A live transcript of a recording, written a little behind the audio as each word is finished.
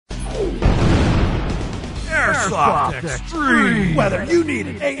Airsoft Extreme. Whether you need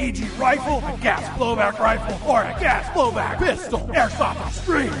an AEG rifle, a gas blowback rifle, or a gas blowback pistol, Airsoft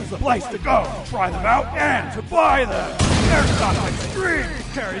Extreme is the place to go to try them out and to buy them. Airsoft Extreme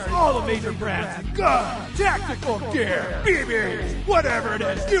carries all the major brands of guns, tactical gear, BBs, whatever it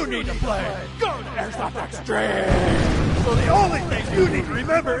is you need to play. Go to Airsoft Extreme. So the only thing you need to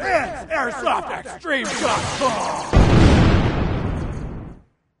remember is AirsoftExtreme.com.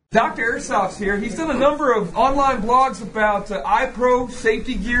 Dr. Airsoft's here. He's done a number of online blogs about iPro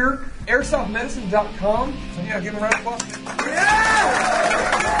safety gear, airsoftmedicine.com. So yeah, give him a round of applause. Yeah!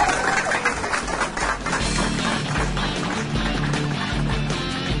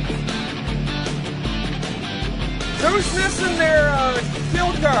 Who's missing their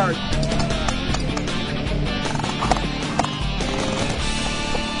field card?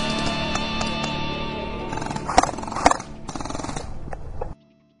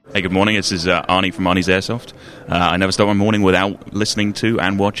 Hey, good morning. This is Arnie from Arnie's Airsoft. I never start my morning without listening to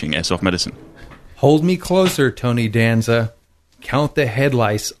and watching Airsoft Medicine. Hold me closer, Tony Danza. Count the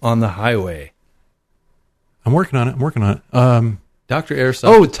headlights on the highway. I'm working on it. Dr. Airsoft.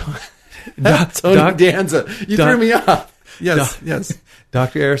 Oh, Tony Danza. You threw me off. Yes.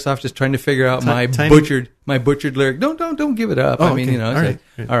 Dr. Airsoft is trying to figure out my butchered lyric. Don't give it up. Oh, I mean, okay.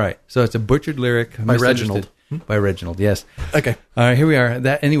 you know. All right. So it's a butchered lyric By Reginald. By Reginald, yes. Okay. All right, here we are.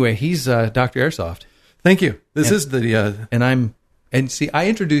 Anyway, he's Dr. Airsoft. Thank you. This is the... And see, I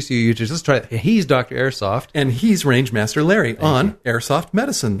introduced you just, let's try it. He's Dr. Airsoft. And he's Range Master Larry on Airsoft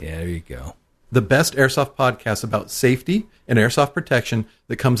Medicine. Yeah, there you go. The best airsoft podcast about safety and airsoft protection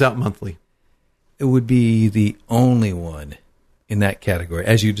that comes out monthly. It would be the only one in that category,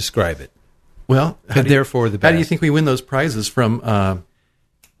 as you describe it. Well, therefore the best. How do you think we win those prizes from...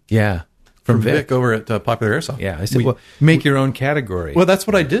 From Vic over at Popular Airsoft. Yeah, I said, make your own category. Well, that's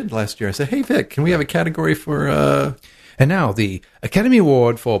what I did last year. I said, hey, Vic, can we have a category for... And now the Academy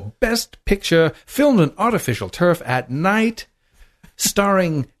Award for Best Picture filmed on artificial turf at night,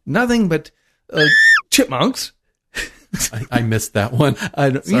 starring nothing but chipmunks. I missed that one.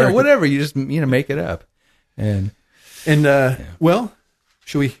 Whatever. You just make it up. Well,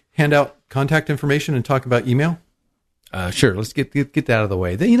 should we hand out contact information and talk about email? Sure. Let's get that out of the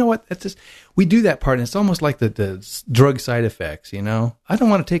way. You know what? That's just, we do that part, and it's almost like the drug side effects. You know, I don't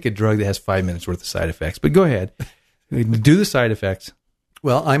want to take a drug that has 5 minutes worth of side effects. But go ahead, do the side effects.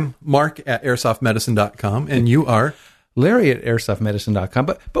 Well, I'm Mark at airsoftmedicine.com, and you are Larry at airsoftmedicine.com.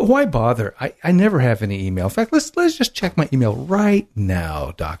 But why bother? I never have any email. In fact, let's just check my email right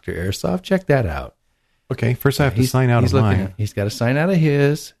now, Dr. Airsoft. Check that out. Okay. First, I have to sign out of mine. He's got to sign out of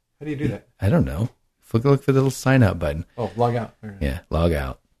his. How do you do that? I don't know. Look for the little sign out button. Oh, log out. Yeah, log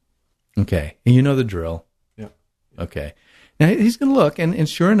out. Okay. And you know the drill. Yeah. Okay. Now he's going to look, and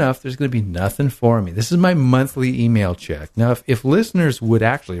sure enough, there's going to be nothing for me. This is my monthly email check. Now, if listeners would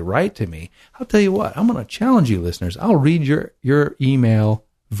actually write to me, I'll tell you what, I'm going to challenge you, listeners. I'll read your email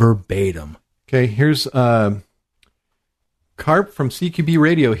verbatim. Okay, here's Carp from CQB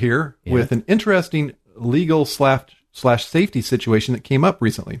Radio here with an interesting legal slash safety situation that came up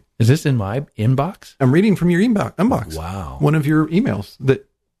recently. Is this in my inbox? I'm reading from your inbox. Wow. One of your emails that,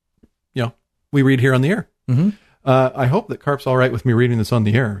 we read here on the air. Mm-hmm. I hope that Carp's all right with me reading this on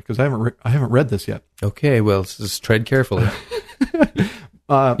the air because I haven't read this yet. Okay, well, just tread carefully.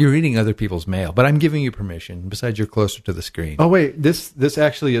 You're reading other people's mail, but I'm giving you permission. Besides, you're closer to the screen. Oh wait, this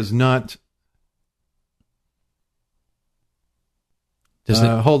actually is not.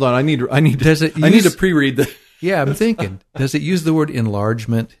 Hold on, I need to pre-read this. Yeah, I'm thinking. Does it use the word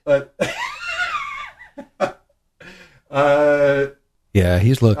enlargement? Yeah,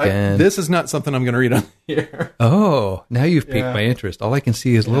 he's looking. This is not something I'm going to read on here. Oh, now you've piqued my interest. All I can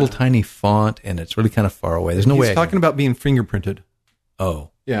see is little tiny font, and it's really kind of far away. There's no way. He's talking about being fingerprinted. Oh.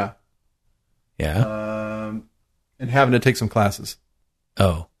 Yeah. Yeah. And having to take some classes.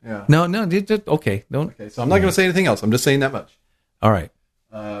 Oh. Yeah. No. Okay. Don't. Okay, so I'm not going to say anything else. I'm just saying that much. All right.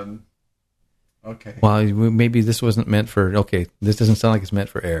 Okay. Well, maybe this wasn't meant for. Okay, this doesn't sound like it's meant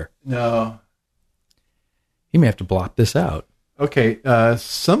for air. No. You may have to blop this out. Okay.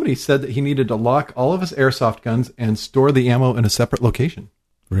 Somebody said that he needed to lock all of his airsoft guns and store the ammo in a separate location.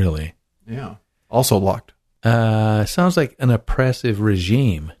 Really? Yeah. Also locked. Sounds like an oppressive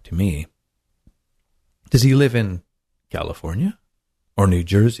regime to me. Does he live in California or New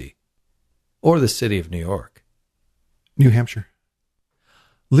Jersey or the city of New York? New Hampshire.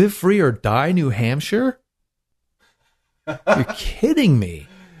 Live free or die, New Hampshire? You're kidding me.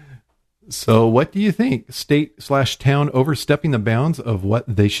 So what do you think? State/town overstepping the bounds of what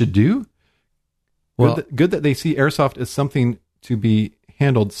they should do? Well, good that they see airsoft as something to be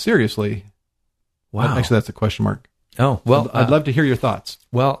handled seriously. Wow. Actually, that's a question mark. Oh, well, I'd love to hear your thoughts.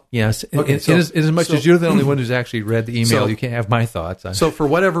 Well, yes. Okay, in as much so- as you're the only one who's actually read the email, So- you can't have my thoughts. So for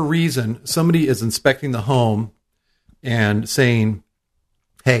whatever reason, somebody is inspecting the home and saying,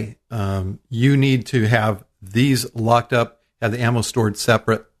 hey, you need to have these locked up, have the ammo stored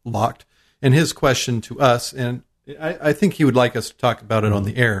separate, locked. And his question to us, and I think he would like us to talk about it on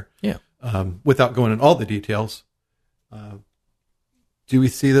the air, Yeah. without going into all the details. Do we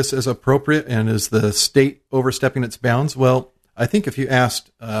see this as appropriate, and is the state overstepping its bounds? Well, I think if you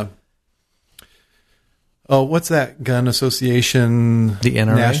asked, what's that gun association? The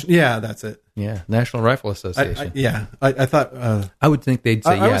NRA? Yeah, that's it. Yeah, National Rifle Association. I thought. I would think they'd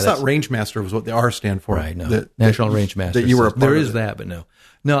say, I always that's thought Rangemaster was what the R stand for. right. No, That- National that- Range Master. That you were a part There of is it. that, but no.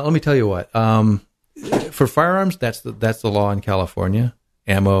 No, let me tell you what. For firearms, that's the law in California.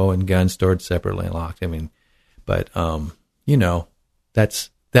 Ammo and guns stored separately and locked. I mean, but that's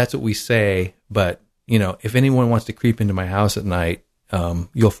what we say. But if anyone wants to creep into my house at night,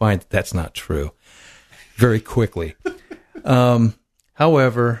 you'll find that that's not true very quickly.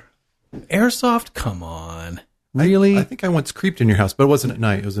 However, airsoft, come on, really? I think I once creeped in your house, but it wasn't at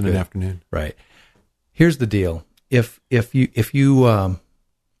night. It was in an afternoon. Right. Here's the deal. If you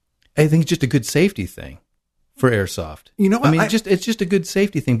I think it's just a good safety thing for airsoft. You know what? I mean, it's just a good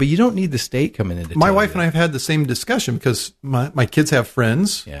safety thing, but you don't need the state coming in to My tell wife you and I have had the same discussion because my kids have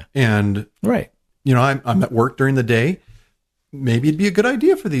friends. Yeah. And, that. Right. I'm at work during the day. Maybe it'd be a good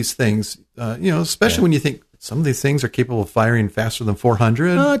idea for these things, especially when you think some of these things are capable of firing faster than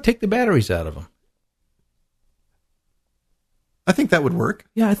 400. Take the batteries out of them. I think that would work.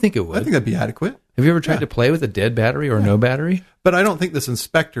 Yeah, I think it would. I think that'd be adequate. Have you ever tried to play with a dead battery or no battery? But I don't think this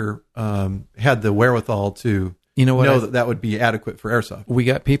inspector had the wherewithal to know that would be adequate for airsoft. We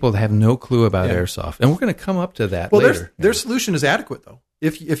got people that have no clue about airsoft, and we're going to come up to that Well, later. their solution is adequate, though.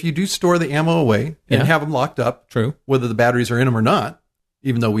 If you do store the ammo away and Yeah. have them locked up, True. whether the batteries are in them or not,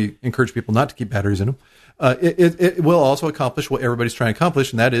 even though we encourage people not to keep batteries in them, it will also accomplish what everybody's trying to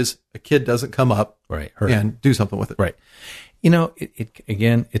accomplish, and that is a kid doesn't come up Right. and do something with it. Right.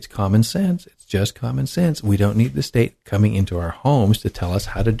 Again, it's common sense. It's just common sense. We don't need the state coming into our homes to tell us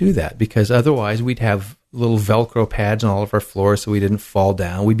how to do that, because otherwise we'd have little Velcro pads on all of our floors so we didn't fall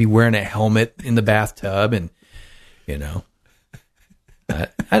down. We'd be wearing a helmet in the bathtub, and I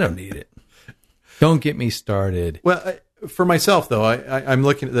don't need it. Don't get me started. Well, for myself, though, I'm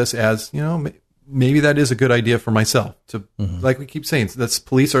looking at this as, maybe that is a good idea for myself to, like we keep saying, let's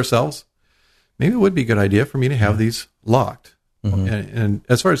police ourselves. Maybe it would be a good idea for me to have these locked. And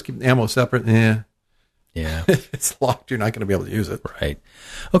as far as keeping ammo separate, Yeah. if it's locked, you're not going to be able to use it. Right.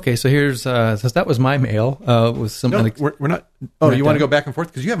 Okay, so here's so that was my mail with some. No, we're not. Oh, We're you not want done? to go back and forth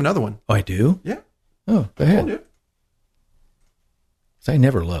because you have another one? Oh, I do. Yeah. Oh, go ahead. 'Cause I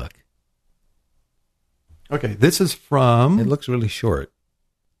never look. Okay, this is from It looks really short.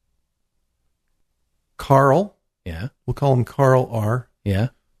 Carl. Yeah. We'll call him Carl R. Yeah.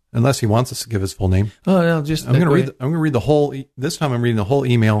 Unless he wants us to give his full name. Oh, no, just I'm going to read the whole. This time, I'm reading the whole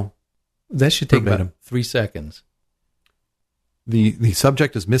email. That should take verbatim. about 3 seconds. The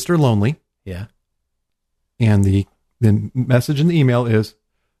subject is Mr. Lonely, Yeah. and the message in the email is,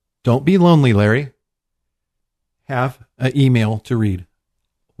 "Don't be lonely, Larry. Have an email to read."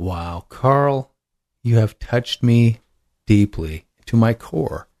 Wow, Carl, you have touched me deeply to my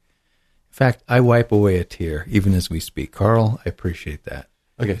core. In fact, I wipe away a tear even as we speak. Carl, I appreciate that.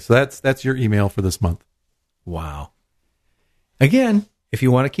 Okay, so that's your email for this month. Wow. Again, if you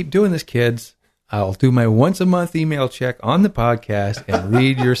want to keep doing this, kids, I'll do my once a month email check on the podcast and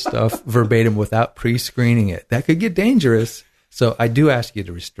read your stuff verbatim without pre-screening it. That could get dangerous. So I do ask you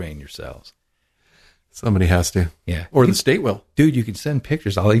to restrain yourselves. Somebody has to. Yeah. Or the state will. Dude, you can send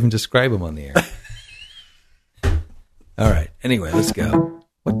pictures. I'll even describe them on the air. All right. Anyway, let's go.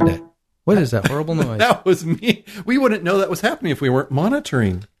 What is that horrible noise? That was me. We wouldn't know that was happening if we weren't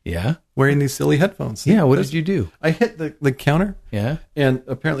monitoring, Yeah? wearing these silly headphones. Yeah, what did you do? I hit the counter, Yeah? and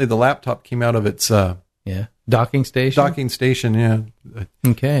apparently the laptop came out of its Yeah. Docking station? docking station. Yeah.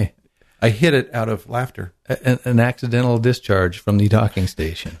 Okay. I hit it out of laughter. An accidental discharge from the docking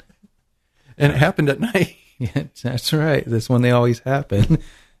station. And it happened at night. Yeah, that's right. That's when they always happen.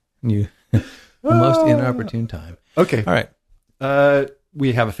 The most inopportune time. Okay. All right.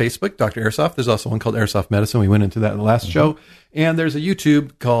 We have a Facebook, Dr. Airsoft. There's also one called Airsoft Medicine. We went into that in the last show. And there's a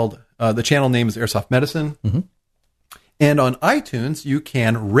YouTube called, the channel name is Airsoft Medicine. And on iTunes, you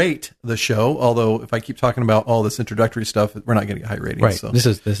can rate the show. Although if I keep talking about all this introductory stuff, we're not getting a high rating. Right. So This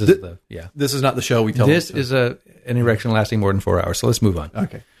is this is not the show we tell This them. is an erection lasting more than 4 hours. So let's move on.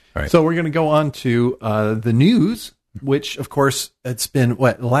 Okay. All right. So we're going to go on to the news which, of course, it's been,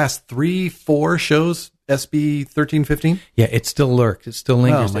 the last 3-4 shows, SB 1315? Yeah, it still lurks. It still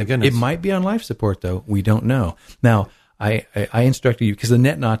lingers. Oh, my goodness. It might be on life support, though. We don't know. Now, I instructed you, because the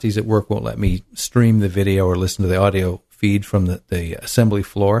net Nazis at work won't let me stream the video or listen to the audio feed from the assembly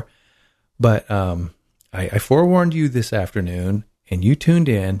floor. But I forewarned you this afternoon, and you tuned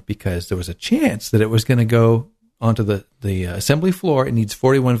in because there was a chance that it was going to go onto the assembly floor. It needs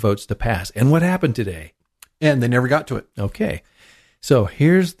 41 votes to pass. And what happened today? And they never got to it. Okay. So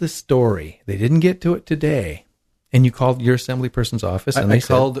here's the story. They didn't get to it today. And you called your assembly person's office, and I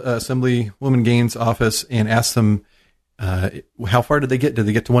called Assemblywoman Gaines' office and asked them, how far did they get? Did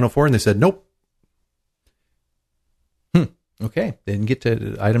they get to 104? And they said, nope. Okay. They didn't get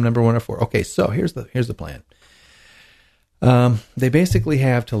to item number 104. Okay. So here's the plan. They basically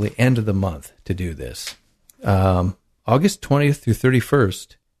have till the end of the month to do this. August 20th through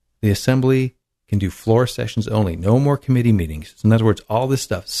 31st, the assembly can do floor sessions only. No more committee meetings. In other words, all this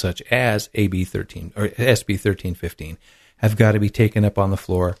stuff, such as AB 13 or SB 1315, have got to be taken up on the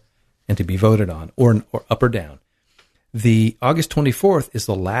floor and to be voted on, or up or down. The August 24th is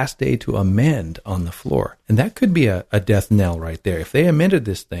the last day to amend on the floor. And that could be a death knell right there. If they amended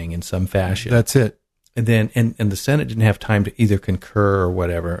this thing in some fashion. That's it. And then, and the Senate didn't have time to either concur or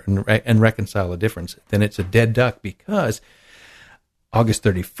whatever and reconcile the difference, then it's a dead duck, because August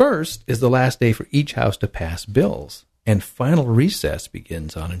 31st is the last day for each house to pass bills. And final recess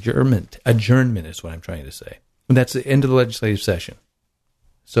begins on adjournment. Adjournment is what I'm trying to say. And that's the end of the legislative session.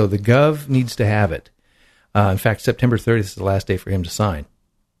 So the Gov needs to have it. In fact, September 30th is the last day for him to sign,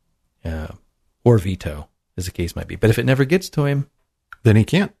 or veto, as the case might be. But if it never gets to him, then he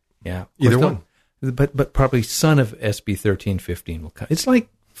can't. Yeah, either one. But probably son of SB 1315 will come. It's like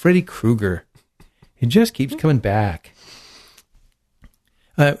Freddy Krueger; he just keeps coming back.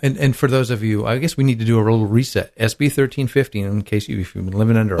 And for those of you, I guess we need to do a little reset. SB 1315, in case if you've been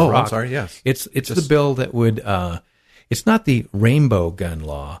living under a rock. Oh, I'm sorry. Yes, it's the bill that would. It's not the rainbow gun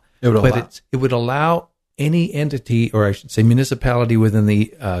law, it would allow any entity, or I should say municipality within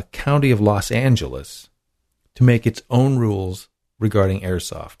the county of Los Angeles, to make its own rules regarding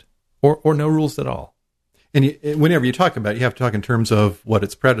airsoft, or no rules at all. And whenever you talk about it, you have to talk in terms of what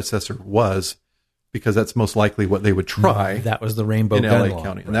its predecessor was, because that's most likely what they would try. That was the rainbow in gun LA law.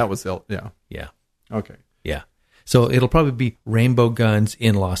 County, and that was Yeah. Okay. Yeah. So it'll probably be rainbow guns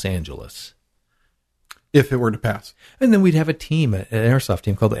in Los Angeles, if it were to pass. And then we'd have a team, an airsoft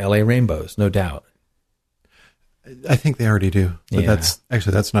team called the LA Rainbows, no doubt. I think they already do. But that's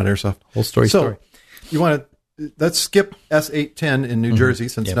not airsoft. Whole story. You want to, let's skip S810 in New Jersey,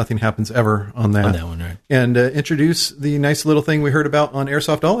 since nothing happens ever on that. On that one, right. And introduce the nice little thing we heard about on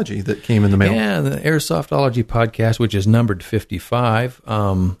Airsoftology that came in the mail. Yeah, the Airsoftology podcast, which is numbered 55.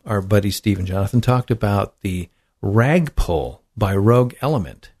 Our buddy Steve and Jonathan talked about the Rag Pull by Rogue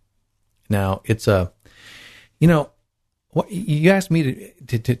Element. Now, it's what you asked me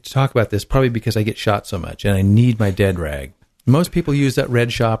to talk about this probably because I get shot so much and I need my dead rag. Most people use that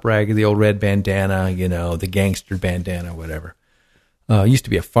red shop rag, the old red bandana, the gangster bandana, whatever. Used to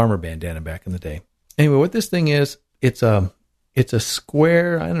be a farmer bandana back in the day. Anyway, what this thing is, it's a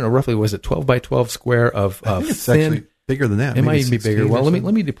square. I don't know, roughly was it 12 by 12 square of I think it's thin. actually bigger than that. It might even be bigger. Well,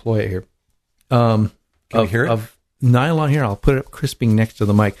 let me deploy it here. Can you hear it? Of nylon here. I'll put it crisping next to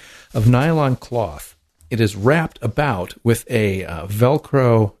the mic. Of nylon cloth. It is wrapped about with a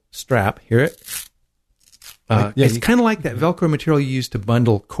Velcro strap. Hear it? It's kind of like that Velcro material you use to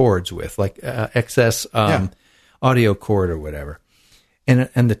bundle cords with, like excess audio cord or whatever.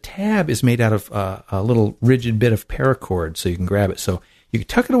 And the tab is made out of a little rigid bit of paracord, so you can grab it. So you can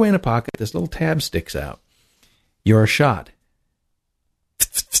tuck it away in a pocket. This little tab sticks out. You're shot.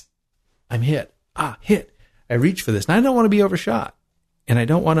 I'm hit. Hit. I reach for this. And I don't want to be overshot. And I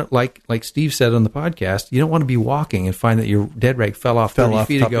don't want to, like Steve said on the podcast, you don't want to be walking and find that your dead rag fell off 30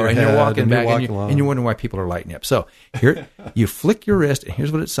 feet ago, and you're walking back, and you're wondering why people are lighting up. So here, you flick your wrist, and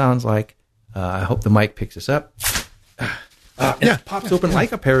here's what it sounds like. I hope the mic picks this up. It pops open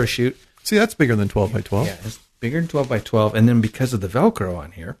like a parachute. See, that's bigger than 12 by 12. Yeah, it's bigger than 12 by 12. And then because of the Velcro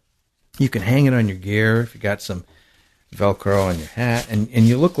on here, you can hang it on your gear if you got some Velcro on your hat, and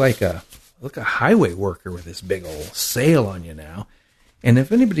you look like a highway worker with this big old sail on you now. And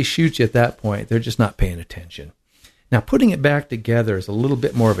if anybody shoots you at that point, they're just not paying attention. Now, putting it back together is a little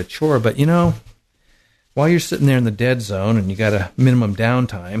bit more of a chore, but, while you're sitting there in the dead zone and you got a minimum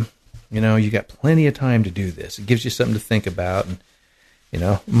downtime, you got plenty of time to do this. It gives you something to think about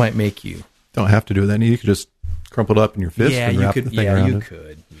and, might make you. Don't have to do that. You could just crumple it up in your fist and wrap the thing around it. You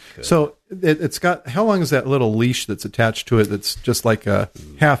could. So it's got, how long is that little leash that's attached to it that's just like a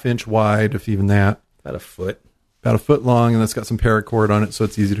half-inch wide, if even that? About a foot. about a foot long, and it's got some paracord on it, so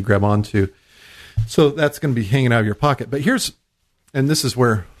it's easy to grab onto. So that's going to be hanging out of your pocket. But this is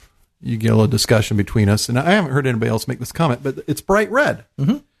where you get a little discussion between us, and I haven't heard anybody else make this comment, but it's bright red.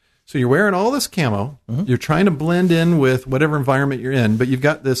 Mm-hmm. So you're wearing all this camo. Mm-hmm. You're trying to blend in with whatever environment you're in, but you've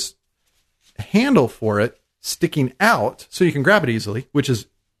got this handle for it sticking out so you can grab it easily, which is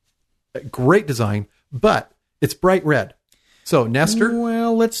a great design, but it's bright red. So Nestor,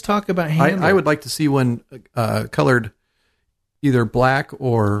 well, let's talk about handle. I would like to see one colored either black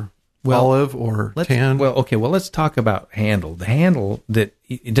or olive or tan. Well, okay. Well, let's talk about handle. The handle that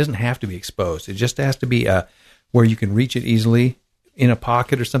it doesn't have to be exposed. It just has to be where you can reach it easily in a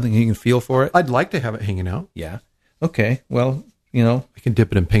pocket or something. You can feel for it. I'd like to have it hanging out. Yeah. Okay. Well, you know, I can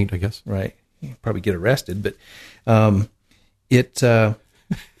dip it in paint, I guess. Right. You probably get arrested, but it's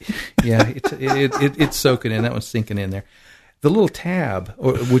soaking in. That one's sinking in there. The little tab,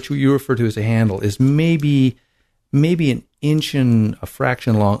 which you refer to as a handle, is maybe an inch and a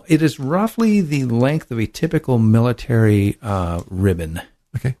fraction long. It is roughly the length of a typical military ribbon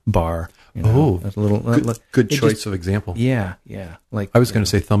bar. You know, that's a little good choice of example. Yeah. Like I was going to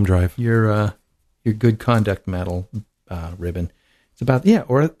say thumb drive. Your good conduct metal ribbon. It's about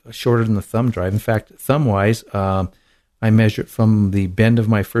or shorter than the thumb drive. In fact, thumb wise, I measure it from the bend of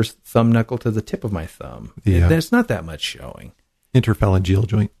my first thumb knuckle to the tip of my thumb. Yeah. There's not that much showing. Interphalangeal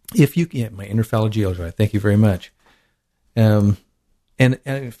joint. My interphalangeal joint. Thank you very much. And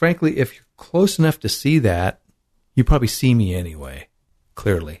frankly, if you're close enough to see that, you probably see me anyway.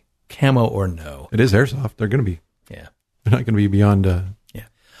 Clearly, camo or no. It is airsoft. They're going to be. Yeah. They're not going to be beyond. A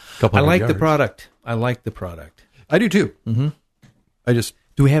couple. I like yards. the product. I like the product. I do too. Mm-hmm.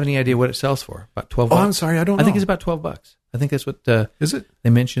 Do we have any idea what it sells for? About $12. Oh, I'm sorry, I don't know. I think it's about $12. I think that's what. Is it? They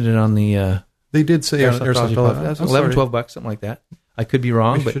mentioned it on the. They did say Airsoft $11, $12, something like that. I could be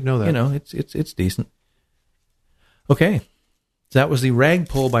wrong, but should know that. You know, it's decent. Okay, so that was the rag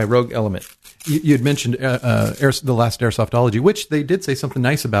pull by Rogue Element. You had mentioned the last Airsoftology, which they did say something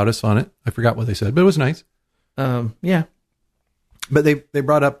nice about us on it. I forgot what they said, but it was nice. Yeah, but they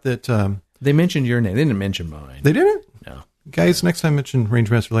brought up that they mentioned your name. They didn't mention mine. They didn't. No, guys. Next time, mention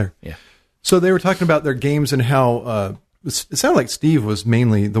Rangemaster Lair. Yeah. So they were talking about their games and how it sounded like Steve was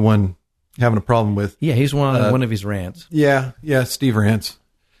mainly the one having a problem with. Yeah, he's one of his rants. Yeah, Steve rants.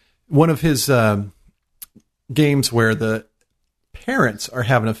 One of his games where the parents are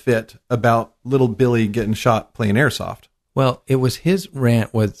having a fit about little Billy getting shot playing airsoft. Well, it was his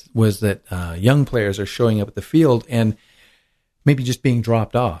rant was that young players are showing up at the field and maybe just being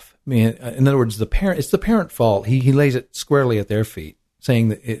dropped off. I mean, in other words, it's the parent fault. He lays it squarely at their feet, saying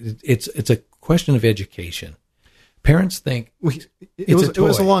that it's a question of education. Parents think it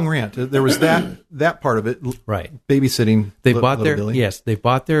was a long rant. There was that part of it, right? Babysitting. They bought their Billy. Yes, they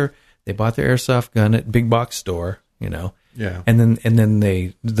bought their airsoft gun at big box store, you know. Yeah. And then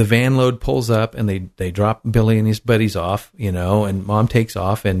the van load pulls up and they drop Billy and his buddies off, you know, and mom takes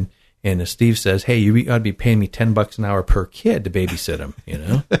off and Steve says, "Hey, you ought to be paying me $10 an hour per kid to babysit him," you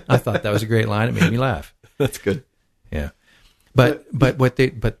know. I thought that was a great line. It made me laugh. That's good. Yeah. But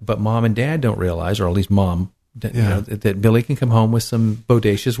mom and dad don't realize, or at least mom, you know, that Billy can come home with some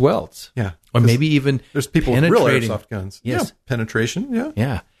bodacious welts. Yeah. Or maybe even there's people with real airsoft guns. Yes. Yeah. Penetration. Yeah.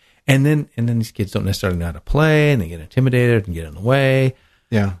 Yeah. And then these kids don't necessarily know how to play, and they get intimidated and get in the way.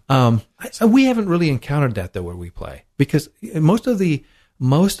 Yeah. We haven't really encountered that though where we play, because most of the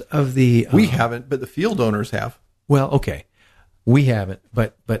we haven't, but the field owners have. Well, okay. We haven't,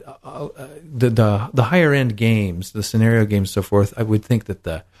 but the higher end games, the scenario games, and so forth. I would think that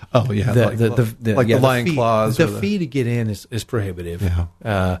the Lion Claws, the fee to get in is prohibitive.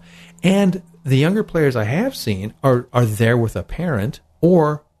 Yeah. And the younger players I have seen are there with a parent,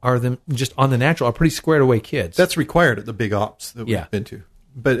 or are them just on the natural, are pretty squared away kids. That's required at the big ops that we've been to.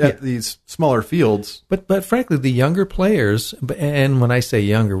 But at these smaller fields. But frankly, the younger players, and when I say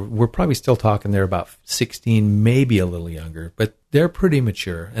younger, we're probably still talking they're about 16, maybe a little younger, but they're pretty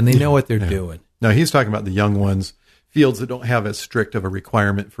mature and they know what they're doing. No, he's talking about the young ones, fields that don't have as strict of a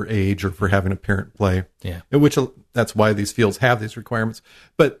requirement for age or for having a parent play. Yeah. Which that's why these fields have these requirements.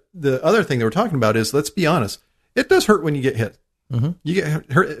 But the other thing that we're talking about is, let's be honest, it does hurt when you get hit. Mm-hmm. You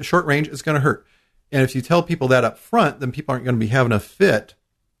get hurt at short range, it's going to hurt. And if you tell people that up front, then people aren't going to be having a fit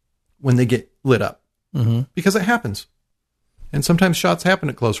when they get lit up, because it happens. And sometimes shots happen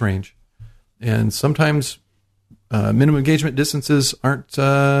at close range. And sometimes minimum engagement distances aren't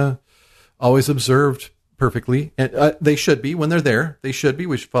always observed perfectly. And they should be when they're there. They should be.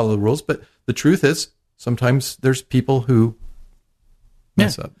 We should follow the rules. But the truth is, sometimes there's people who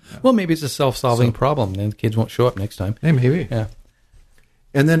mess up. Well, maybe it's a self-solving problem. Then the kids won't show up next time. Hey, maybe. Yeah.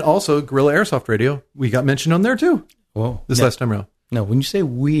 And then also Guerrilla Airsoft Radio. We got mentioned on there too. Well, Last time around. No, when you say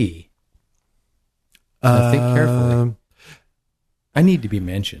we, think carefully. I need to be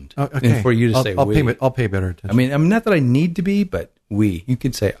mentioned. Okay. And for you to say we. I'll pay better attention. I mean, I'm not that I need to be, but we. You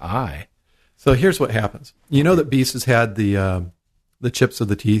can say I. So here's what happens. You know that Beast has had the chips of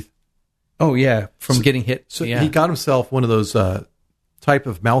the teeth. Oh yeah, from getting hit. So yeah. he got himself one of those type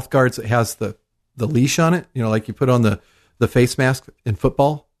of mouth guards that has the leash on it. You know, like you put on the face mask in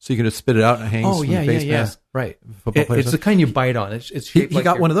football, so you can just spit it out and it hangs. Oh from yeah, the face yeah, mask. Right. Football players It's the kind you bite on. It's he shaped like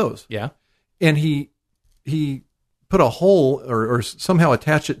got one of those. Yeah. And he put a hole or somehow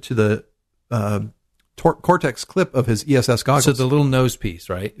attached it to the Cortex clip of his ESS goggles. So the little nose piece,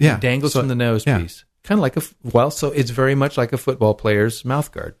 right? Yeah. It dangles So- from the nose yeah. piece. Kind of like so it's very much like a football player's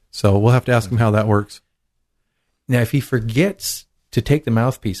mouth guard. So we'll have to ask him how that works. Now, if he forgets to take the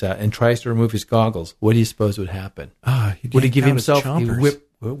mouthpiece out and tries to remove his goggles, what do you suppose would happen? Would he give himself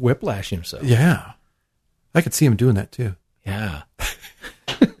whiplash himself? Yeah. I could see him doing that too. Yeah.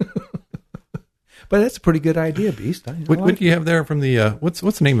 But that's a pretty good idea, Beast. What do you have there from the what's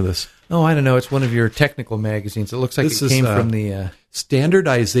the name of this? Oh, I don't know. It's one of your technical magazines. It looks like This it is, came from the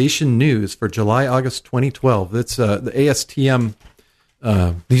Standardization News for July, August 2012. It's the ASTM.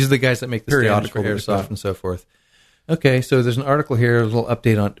 These are the guys that make the standards for periodical that we airsoft got. and so forth. Okay, so there's an article here, a little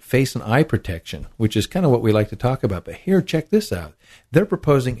update on face and eye protection, which is kind of what we like to talk about. But here, check this out. They're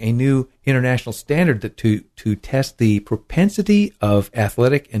proposing a new international standard to test the propensity of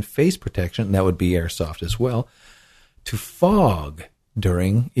athletic and face protection, and that would be airsoft as well, to fog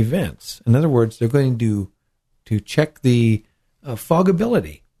during events. In other words, they're going to check the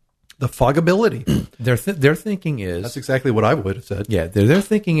fogability. The fogability. Their thinking is... That's exactly what I would have said. Yeah, their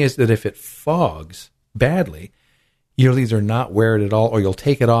thinking is that if it fogs badly, you'll either not wear it at all or you'll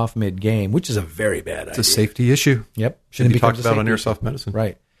take it off mid-game, which is a very bad idea. It's a safety issue. Yep. Should And it be talked becomes a about on safety airsoft issue. medicine.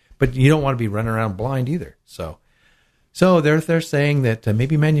 Right. But you don't want to be running around blind either. So they're saying that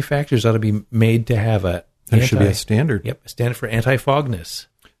maybe manufacturers ought to be made to have There should be a standard. Yep, a standard for anti-fogness.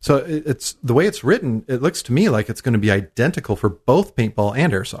 So it's the way it's written, it looks to me like it's going to be identical for both paintball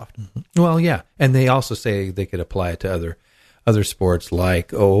and airsoft. Well, yeah. And they also say they could apply it to other sports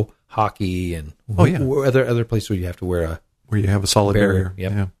like, hockey and other places where you have to wear Where you have a solid barrier.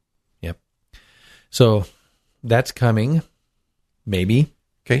 Yep. Yeah. Yep. So that's coming, maybe.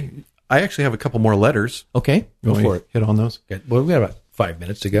 Okay. I actually have a couple more letters. Okay, go Want for me it. to hit on those. Good. Well, we got about 5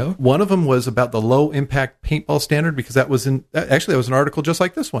 minutes to go. One of them was about the low impact paintball standard because that was an article just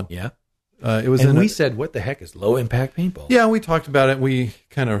like this one. Yeah. It was And in we said, what the heck is low impact paintball? Yeah, we talked about it. We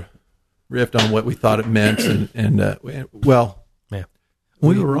kind of riffed on what we thought it meant, Yeah.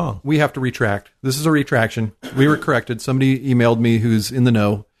 We were wrong. We have to retract. This is a retraction. We were corrected. Somebody emailed me who's in the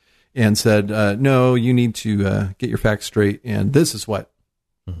know and said, no, you need to get your facts straight. And this is what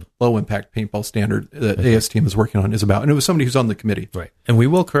low impact paintball standard that ASTM is working on is about. And it was somebody who's on the committee. Right. And we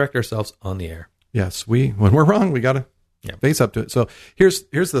will correct ourselves on the air. Yes, when we're wrong, we got to face up to it. So here's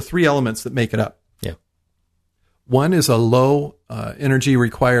the three elements that make it up. Yeah. One is a low energy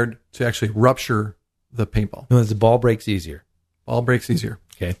required to actually rupture the paintball. No, the ball breaks easier. Ball breaks easier.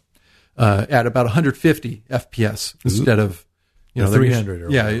 Okay. At about 150 FPS instead of 300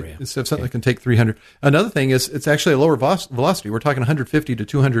 or yeah, whatever, yeah. instead of something that can take 300. Another thing is it's actually a lower velocity. We're talking 150 to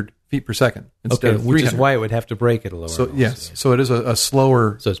 200 feet per second instead of 300. Which is why it would have to break at a lower So velocity. yes, so it is a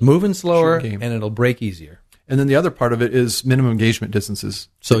slower. So it's moving slower Short game. and it'll break easier. And then the other part of it is minimum engagement distances.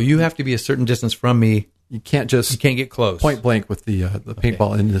 So you have to be a certain distance from me. You can't just You can't get close. point blank with the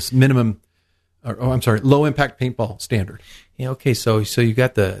paintball in this low impact paintball standard. Yeah, okay, so you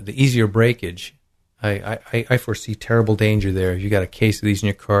got the easier breakage. I foresee terrible danger there. If you got a case of these in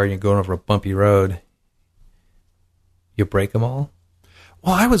your car and you're going over a bumpy road, you break them all?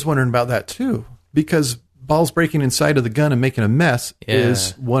 Well, I was wondering about that too, because balls breaking inside of the gun and making a mess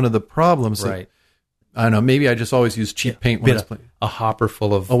is one of the problems. Right. I don't know. Maybe I just always use cheap paint when I was playing. A hopper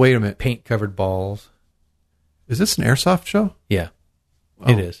full of Wait a minute. paint-covered balls. Is this an airsoft show? Yeah,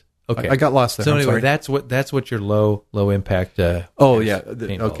 Oh. it is. Okay, I got lost there. So I'm anyway, sorry. that's what your low impact. Oh yeah.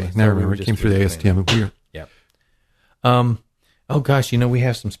 paintball Okay. is. Now I So we remember. were It just came through the explaining. ASTM. Yeah. Oh gosh, we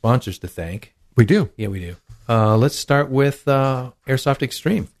have some sponsors to thank. We do. Yeah, we do. Let's start with Airsoft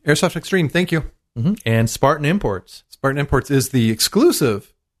Extreme Airsoft Extreme. Thank you. and Spartan Imports, Spartan Imports is the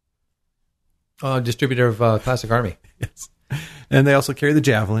exclusive. distributor of Classic Army. Yes. And they also carry the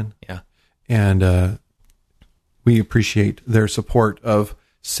Javelin. Yeah. And we appreciate their support of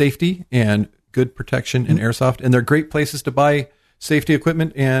safety and good protection in airsoft. And they're great places to buy safety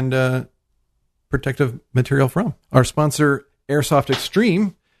equipment and protective material from. Our sponsor, Airsoft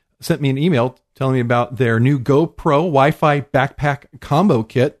Extreme, sent me an email telling me about their new GoPro Wi-Fi backpack combo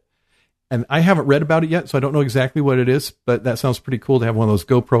kit. And I haven't read about it yet, so I don't know exactly what it is, but that sounds pretty cool to have one of those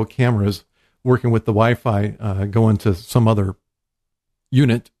GoPro cameras working with the Wi-Fi going to some other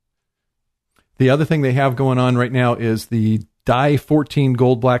unit. The other thing they have going on right now is the Dye 14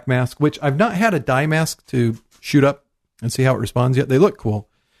 gold black mask, which I've not had a dye mask to shoot up and see how it responds yet. They look cool,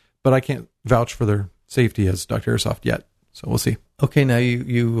 but I can't vouch for their safety as Dr. Airsoft yet. So we'll see. Okay, now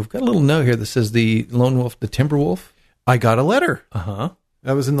you've got a little note here that says the Lone Wolf, the Timberwolf. I got a letter. Uh-huh.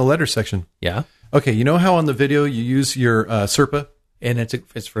 That was in the letter section. Yeah. Okay, you know how on the video you use your Serpa? And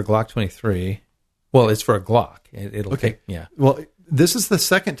it's for Glock 23. Well, it's for a Glock. It'll Okay. take, yeah. Well, this is the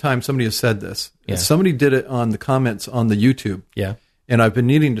second time somebody has said this. Yeah. Somebody did it on the comments on the YouTube. Yeah. And I've been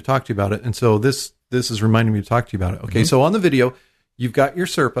needing to talk to you about it. And so this is reminding me to talk to you about it. Okay, So on the video, you've got your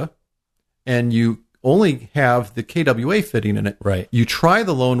Serpa, and you only have the KWA fitting in it. Right. You try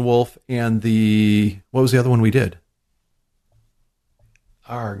the Lone Wolf and what was the other one we did?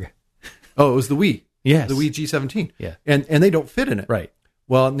 ARG. Oh, it was the Wii. Yes. The Wii G17. Yeah. And they don't fit in it. Right.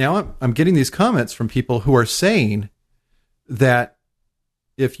 Well, now I'm getting these comments from people who are saying that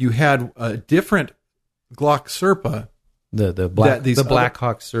if you had a different Glock Serpa, The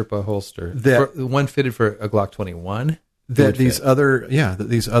Blackhawk Serpa holster, the one fitted for a Glock 21, that these other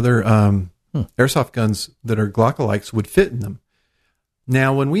airsoft guns that are Glock-alikes would fit in them.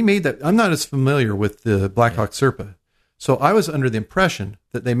 Now, when we made that, I'm not as familiar with the Blackhawk Serpa, so I was under the impression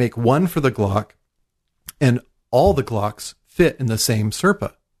that they make one for the Glock, and all the Glocks fit in the same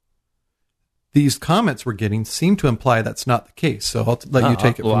Serpa. These comments we're getting seem to imply that's not the case. So I'll let you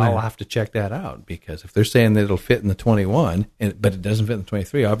take it from there. I'll have to check that out, because if they're saying that it'll fit in the 21, but it doesn't fit in the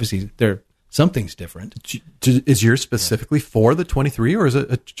 23, obviously something's different. Is yours specifically for the 23, or is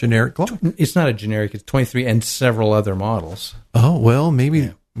it a generic Glock? It's not a generic. It's 23 and several other models. Oh, well,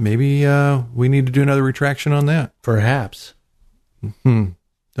 maybe we need to do another retraction on that. Perhaps. Don't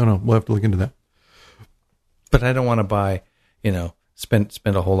know. We'll have to look into that. But I don't want to buy, spend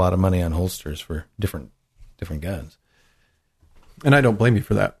a whole lot of money on holsters for different guns. And I don't blame you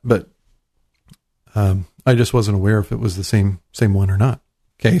for that, but I just wasn't aware if it was the same one or not.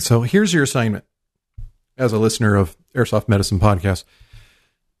 Okay, so here's your assignment as a listener of Airsoft Medicine Podcast.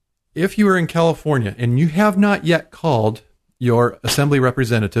 If you are in California and you have not yet called your assembly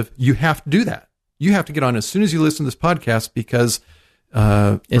representative, you have to do that. You have to get on as soon as you listen to this podcast, because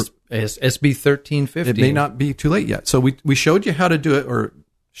It's SB 1350. It may not be too late yet. So we showed you how to do it, or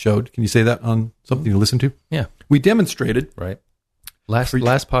showed. Can you say that on something to listen to? Yeah. We demonstrated. Right. Last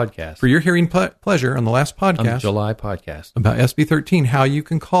podcast. For your hearing pleasure on the last podcast. On the July podcast. About SB 13, how you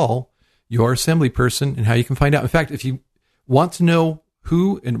can call your assembly person and how you can find out. In fact, if you want to know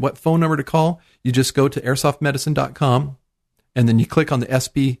who and what phone number to call, you just go to airsoftmedicine.com, and then you click on the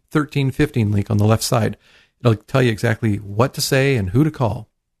SB 1315 link on the left side. It'll tell you exactly what to say and who to call.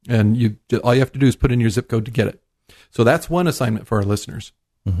 And all you have to do is put in your zip code to get it. So that's one assignment for our listeners.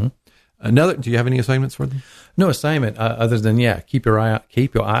 Mm-hmm. Do you have any assignments for them? No assignment other than, keep your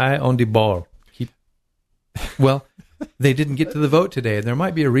eye on the ball. Well, they didn't get to the vote today. There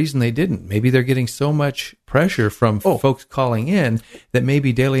might be a reason they didn't. Maybe they're getting so much pressure from folks calling in that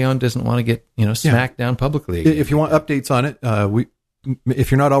maybe De Leon doesn't want to get smacked down publicly again. If you want updates on it, if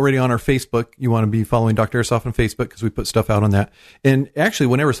you're not already on our Facebook, you want to be following Dr. Airsoft on Facebook, because we put stuff out on that. And actually,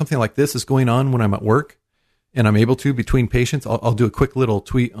 whenever something like this is going on when I'm at work and I'm able to, between patients, I'll do a quick little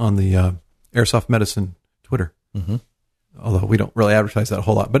tweet on the Airsoft Medicine Twitter. Mm-hmm. Although we don't really advertise that a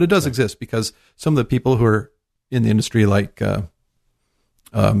whole lot. But it does exist, because some of the people who are in the industry, like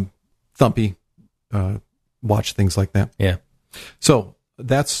Thumpy, watch things like that. Yeah. So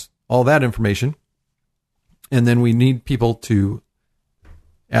that's all that information. And then we need people to,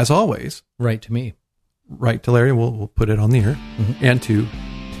 as always, write to me. Write to Larry. We'll put it on the air. Mm-hmm. And to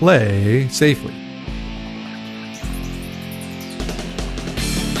play safely.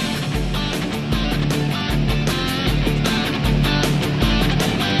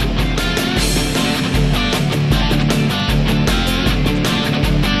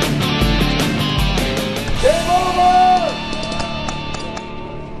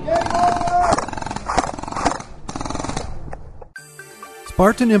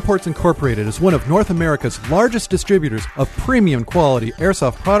 Spartan Imports Incorporated is one of North America's largest distributors of premium quality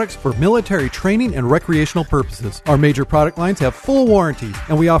airsoft products for military training and recreational purposes. Our major product lines have full warranties,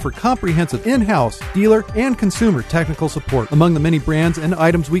 and we offer comprehensive in-house dealer and consumer technical support. Among the many brands and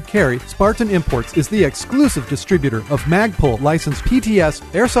items we carry, Spartan Imports is the exclusive distributor of Magpul licensed PTS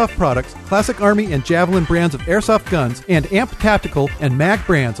airsoft products, Classic Army and Javelin brands of airsoft guns, and Amp Tactical and Mag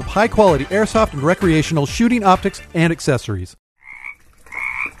brands of high-quality airsoft and recreational shooting optics and accessories.